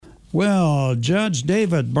Well, Judge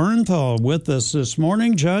David Bernthal with us this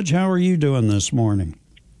morning. Judge, how are you doing this morning?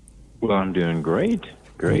 Well, I'm doing great.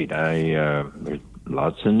 There's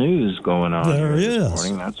lots of news going on this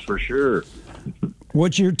morning, that's for sure.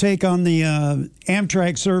 What's your take on the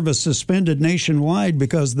Amtrak service suspended nationwide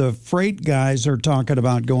because the freight guys are talking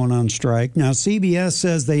about going on strike? Now, CBS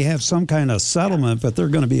says they have some kind of settlement, but they're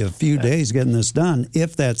going to be a few days getting this done,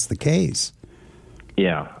 if that's the case.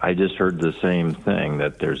 Yeah, I just heard the same thing,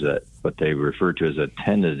 that there's what they refer to as a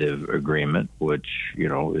tentative agreement, which,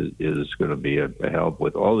 is going to be a help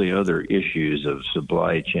with all the other issues of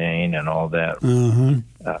supply chain and all that.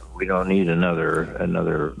 We don't need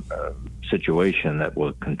another situation that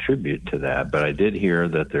will contribute to that. But I did hear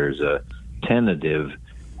that there's a tentative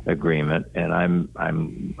agreement, and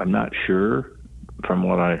I'm not sure from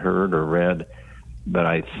what I heard or read, but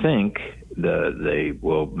I think they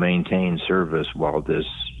will maintain service while the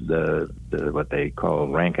what they call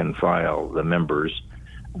rank and file, the members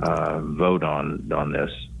vote on this.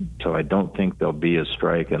 So I don't think there'll be a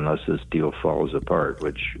strike unless this deal falls apart,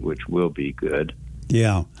 which will be good.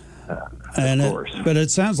 Yeah. Of course. But it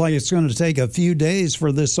sounds like it's going to take a few days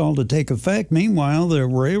for this all to take effect. Meanwhile, the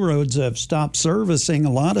railroads have stopped servicing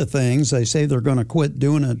a lot of things. They say they're going to quit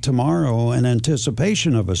doing it tomorrow in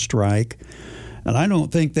anticipation of a strike. And I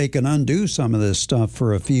don't think they can undo some of this stuff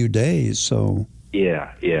for a few days. So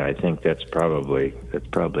yeah, I think that's probably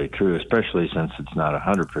true, especially since it's not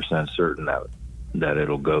 100% certain that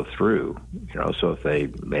it'll go through. So if they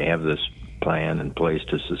have this plan in place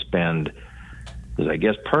to suspend, because I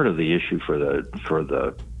guess part of the issue for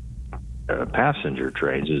the passenger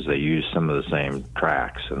trains is they use some of the same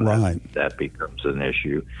tracks, and that becomes an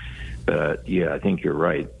issue. But I think you're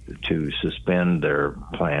right to suspend their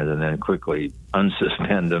plans and then quickly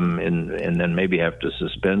unsuspend them, and then maybe have to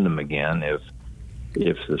suspend them again if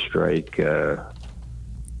the strike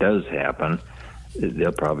does happen.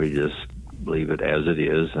 They'll probably just leave it as it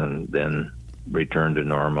is and then return to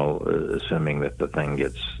normal, assuming that the thing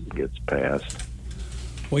gets passed.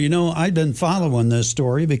 Well, I've been following this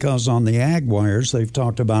story because on the Ag Wires they've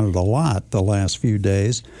talked about it a lot the last few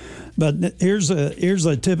days. But here's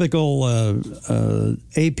a typical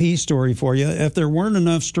AP story for you. If there weren't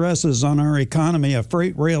enough stresses on our economy, a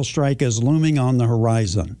freight rail strike is looming on the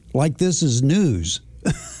horizon. Like this is news.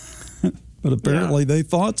 But apparently they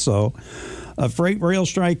thought so. A freight rail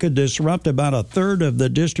strike could disrupt about a third of the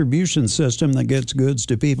distribution system that gets goods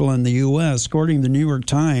to people in the U.S. According to the New York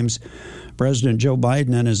Times, President Joe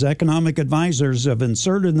Biden and his economic advisors have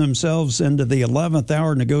inserted themselves into the 11th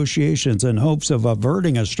hour negotiations in hopes of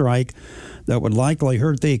averting a strike that would likely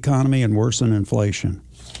hurt the economy and worsen inflation.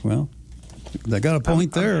 Well, they got a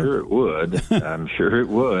point there. I'm sure it would. I'm sure it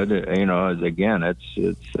would. Again,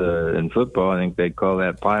 it's in football, I think they'd call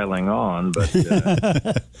that piling on, but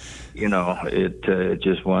it's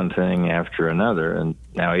just one thing after another. And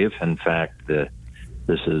now, if in fact this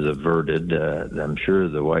is averted, I'm sure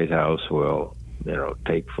the White House will,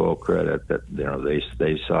 take full credit that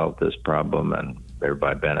they solved this problem and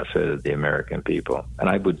thereby benefited the American people. And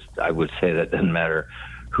I would say that doesn't matter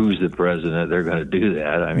who's the president; they're going to do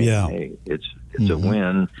that. I mean, hey, it's a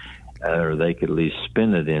win, or they could at least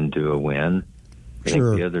spin it into a win. I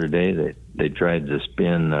think the other day they tried to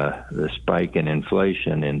spin the spike in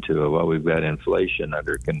inflation into we've got inflation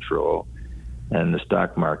under control. And the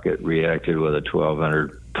stock market reacted with a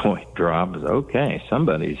 1,200-point drop. Okay,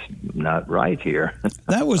 somebody's not right here.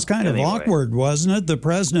 That was kind of awkward, wasn't it? The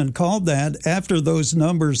president called that after those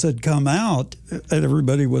numbers had come out. And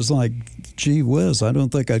everybody was like, gee whiz, I don't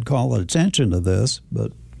think I'd call attention to this.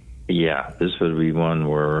 But yeah, this would be one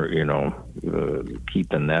where,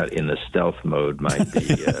 keeping that in the stealth mode might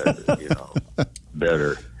be,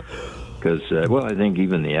 better. Because, I think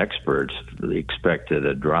even the experts expected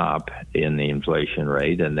a drop in the inflation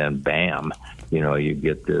rate, and then bam, you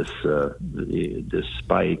get this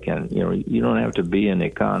spike, and you don't have to be an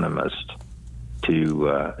economist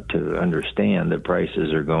to understand that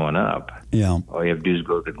prices are going up. Yeah, all you have to do is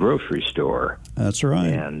go to the grocery store. That's right.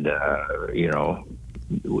 And it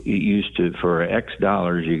used to, for X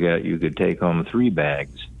dollars, you could take home 3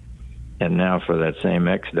 bags. And now for that same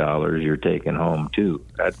X dollars, you're taking home 2.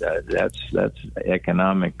 That's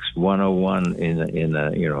economics 101 in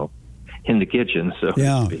the kitchen. So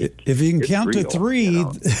yeah, if you can count real, to 3,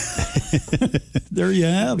 there you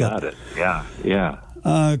have got it. Yeah.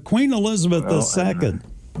 Queen Elizabeth II.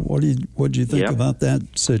 What do you think about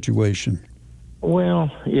that situation? Well,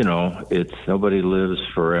 it's nobody lives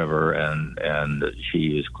forever, and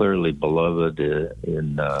she is clearly beloved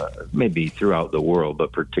in maybe throughout the world,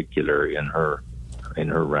 but particular in her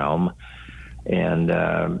realm. And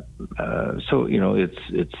so,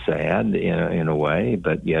 it's sad in a way,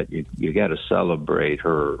 but yet you got to celebrate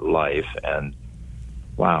her life. And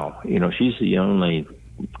wow, she's the only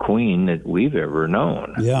queen that we've ever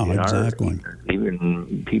known. Yeah, exactly.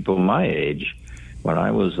 Even people my age, when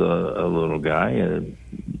I was a little guy,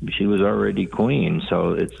 she was already queen.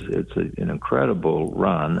 So it's an incredible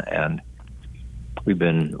run, and we've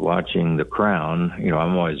been watching The Crown.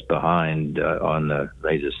 I'm always behind on the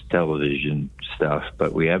latest television stuff,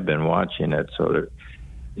 but we have been watching it. So that,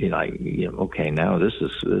 okay, now this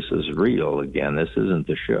is real again. This isn't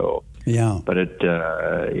the show. Yeah. But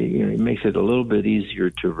it makes it a little bit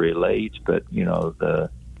easier to relate. But the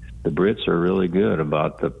Brits are really good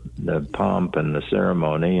about the pomp and the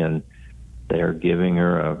ceremony, and they're giving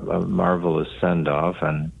her a marvelous send off.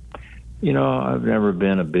 And I've never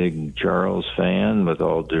been a big Charles fan, with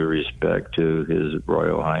all due respect to His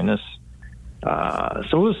Royal Highness.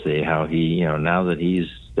 So we'll see how he, now that he's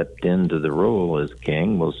stepped into the role as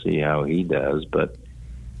king, we'll see how he does. But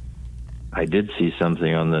I did see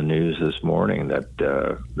something on the news this morning that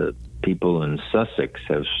the people in Sussex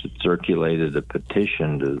have circulated a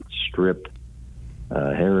petition to strip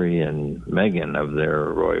Harry and Meghan of their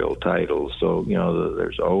royal titles. So,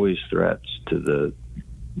 there's always threats to the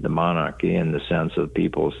monarchy, in the sense of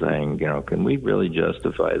people saying, can we really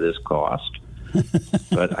justify this cost?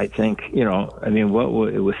 But I think, what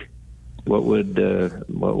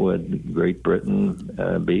would Great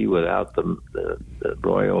Britain be without the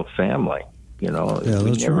royal family? We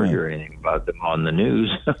never hear anything about them on the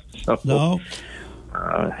news. So, no.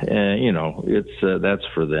 It's that's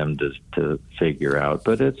for them to figure out.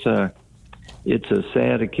 But it's a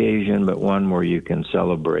sad occasion, but one where you can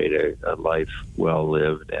celebrate a life well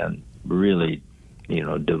lived and really,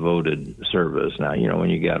 devoted service. Now, when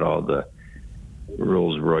you got all the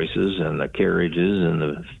Rolls Royces and the carriages and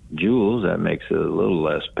the jewels, that makes it a little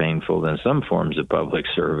less painful than some forms of public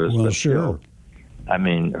service. Well, but sure.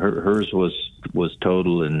 Hers was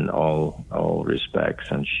total in all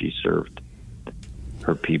respects, and she served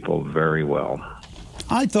her people very well.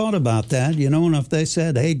 I thought about that, and if they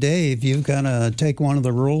said, hey, Dave, you've got to take one of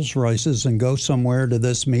the Rolls Royces and go somewhere to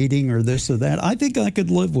this meeting or this or that, I think I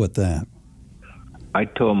could live with that. I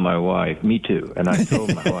told my wife, me too, and I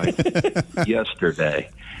told my wife yesterday,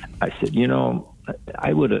 I said,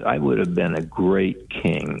 I would have been a great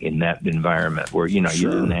king in that environment where, Sure. You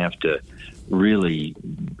didn't have to really,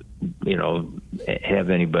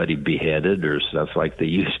 have anybody beheaded or stuff like they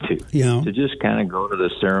used to. Yeah. To just kind of go to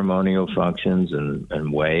the ceremonial functions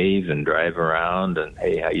and wave and drive around and,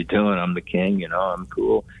 hey, how you doing? I'm the king. I'm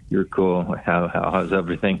cool. You're cool. How's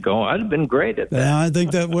everything going? I'd have been great at that. Yeah, I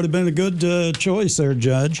think that would have been a good choice there,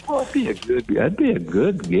 Judge. Well, that'd be a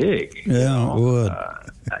good gig. Yeah, it would.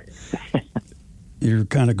 You're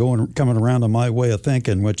kind of coming around to my way of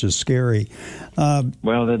thinking, which is scary.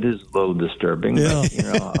 Well, that is a little disturbing, yeah.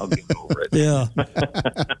 But, I'll get over it. Yeah.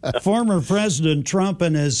 Former President Trump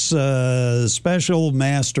and his special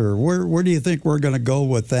master, where do you think we're going to go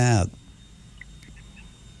with that?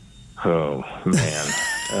 Oh, man.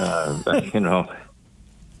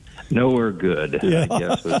 Nowhere good, yeah. I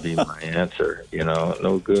guess would be my answer.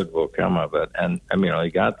 No good will come of it. And,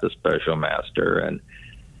 he got the special master, and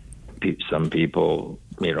some people,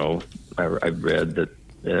 I've read that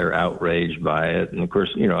they're outraged by it. And, of course,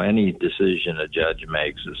 any decision a judge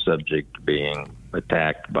makes is subject to being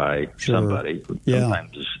attacked by Sure. somebody. Yeah.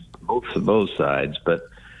 Sometimes both sides. But,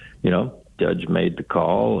 judge made the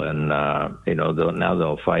call, and, now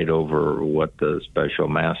they'll fight over what the special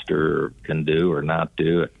master can do or not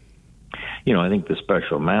do. I think the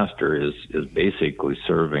special master is basically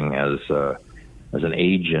serving as an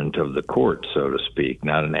agent of the court, so to speak,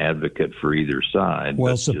 not an advocate for either side.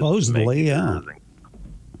 Well, supposedly, yeah.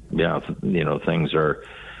 Things are.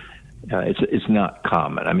 It's not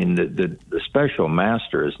common. The special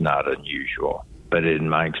master is not unusual, but in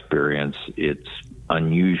my experience, it's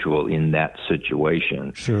unusual in that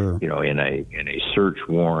situation. Sure. In a search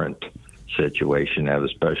warrant situation, have a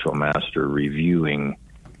special master reviewing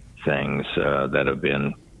things that have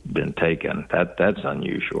been taken. That's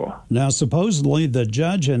unusual. Now, supposedly, the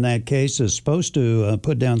judge in that case is supposed to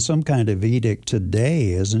put down some kind of edict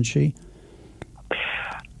today, isn't she?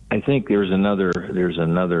 I think there's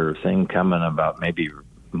another thing coming about maybe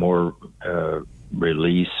more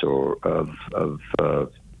release of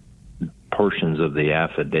portions of the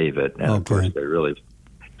affidavit, and Of course they really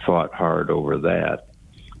fought hard over that.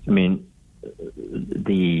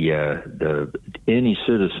 Any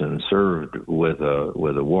citizen served with a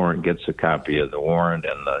warrant gets a copy of the warrant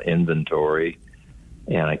and the inventory,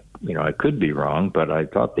 and I could be wrong, but I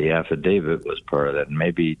thought the affidavit was part of that.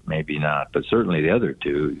 Maybe not, but certainly the other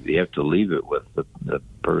two, you have to leave it with the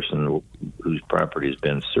person whose property has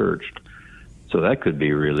been searched. So that could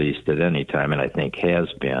be released at any time, and I think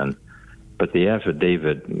has been. But the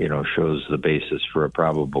affidavit, shows the basis for a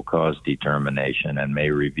probable cause determination and may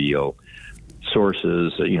reveal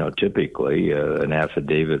sources. Typically an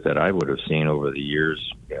affidavit that I would have seen over the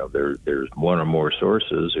years, there's one or more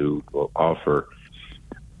sources who will offer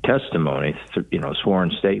testimony, sworn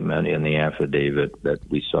statement in the affidavit that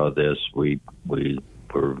we saw this, we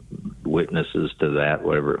were witnesses to that,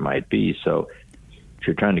 whatever it might be. So if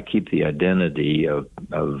you're trying to keep the identity of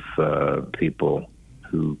people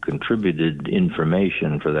who contributed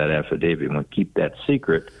information for that affidavit and keep that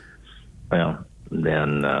secret, well,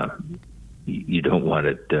 then you don't want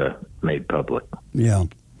it made public. Yeah.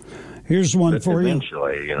 Here's one for you.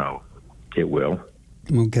 Eventually, it will.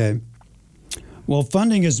 Okay. Well,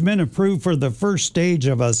 funding has been approved for the first stage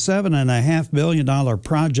of a $7.5 billion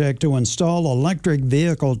project to install electric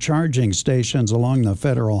vehicle charging stations along the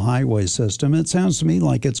federal highway system. It sounds to me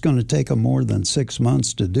like it's going to take them more than 6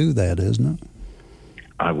 months to do that, isn't it?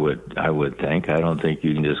 I would think. I don't think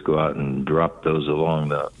you can just go out and drop those along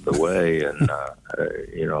the way. And,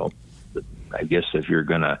 I guess if you're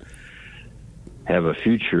going to have a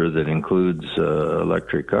future that includes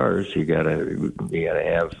electric cars, you gotta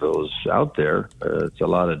have those out there. It's a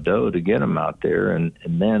lot of dough to get them out there, and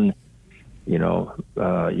then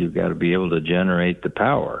you've got to be able to generate the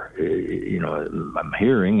power. I'm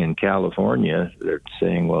hearing in California they're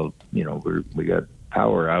saying, well, we got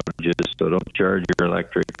power outages, so don't charge your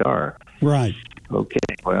electric car. Right. Okay,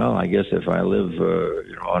 well, I guess if I live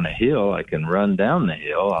on a hill, I can run down the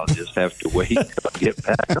hill. I'll just have to wait till I get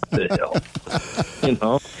back up the hill.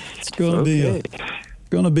 It's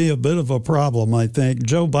going to be a bit of a problem, I think.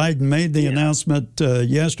 Joe Biden made the announcement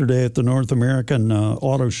yesterday at the North American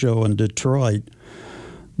Auto Show in Detroit.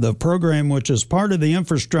 The program, which is part of the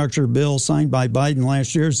infrastructure bill signed by Biden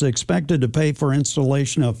last year, is expected to pay for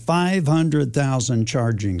installation of 500,000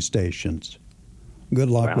 charging stations. Good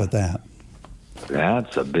luck with that.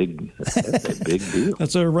 That's a big deal.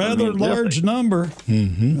 That's a rather large number.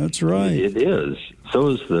 Mm-hmm. That's right. It is.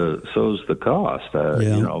 So's the cost.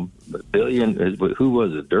 A billion. Who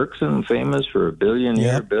was it? Dirksen, famous for a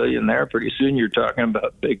billionaire. Pretty soon you're talking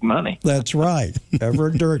about big money. That's right.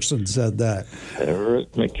 Everett Dirksen said that.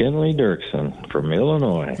 Everett McKinley Dirksen from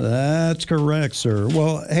Illinois. That's correct, sir.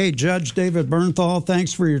 Well, hey, Judge David Bernthal,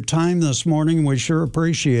 thanks for your time this morning. We sure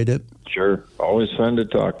appreciate it. Sure. Always fun to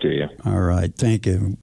talk to you. All right. Thank you.